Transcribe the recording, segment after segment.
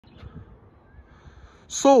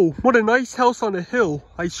So, what a nice house on a hill.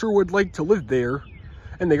 I sure would like to live there.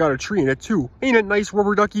 And they got a tree in it too. Ain't it nice,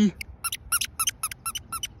 Rubber Ducky?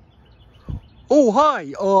 Oh,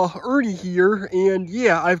 hi, Ernie here. And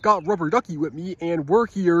yeah, I've got Rubber Ducky with me, and we're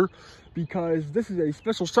here because this is a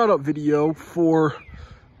special shout-out video for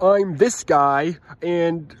I'm this guy,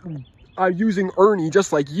 and I'm using Ernie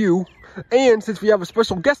just like you. And since we have a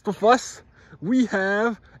special guest with us, we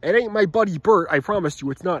have, it ain't my buddy Bert, I promise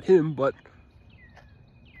you it's not him, but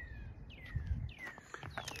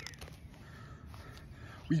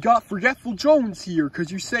we got Forgetful Jones here, because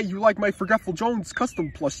you say you like my Forgetful Jones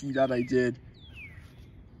custom plushie that I did.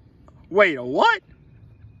 Wait, a what?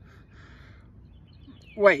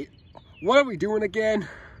 Wait, what are we doing again?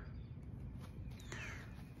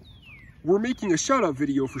 We're making a shout-out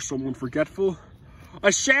video for someone forgetful.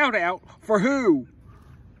 A shout-out? For who?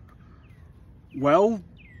 Well,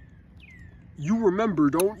 you remember,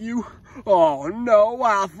 don't you? Oh no,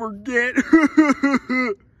 I forget.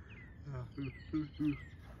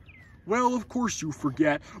 Well, of course you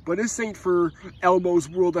forget, but this ain't for Elmo's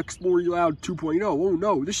World Explore Loud 2.0. Oh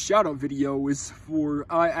no, this shout-out video is for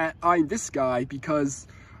I'm this guy because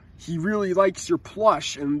he really likes your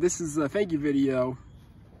plush, and this is a thank you video.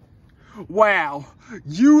 Wow,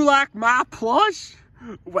 you like my plush?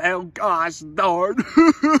 Well, gosh darn.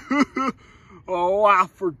 Oh, I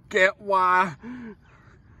forget why.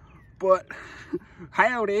 But,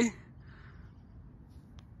 howdy.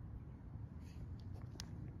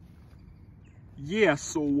 Yeah,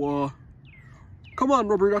 so, come on,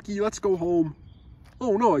 Rubber Ducky, let's go home.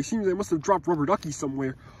 Oh no, it seems I must have dropped Rubber Ducky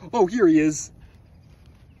somewhere. Oh, here he is.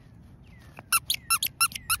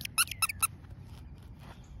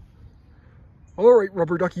 Alright,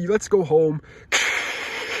 Rubber Ducky, let's go home.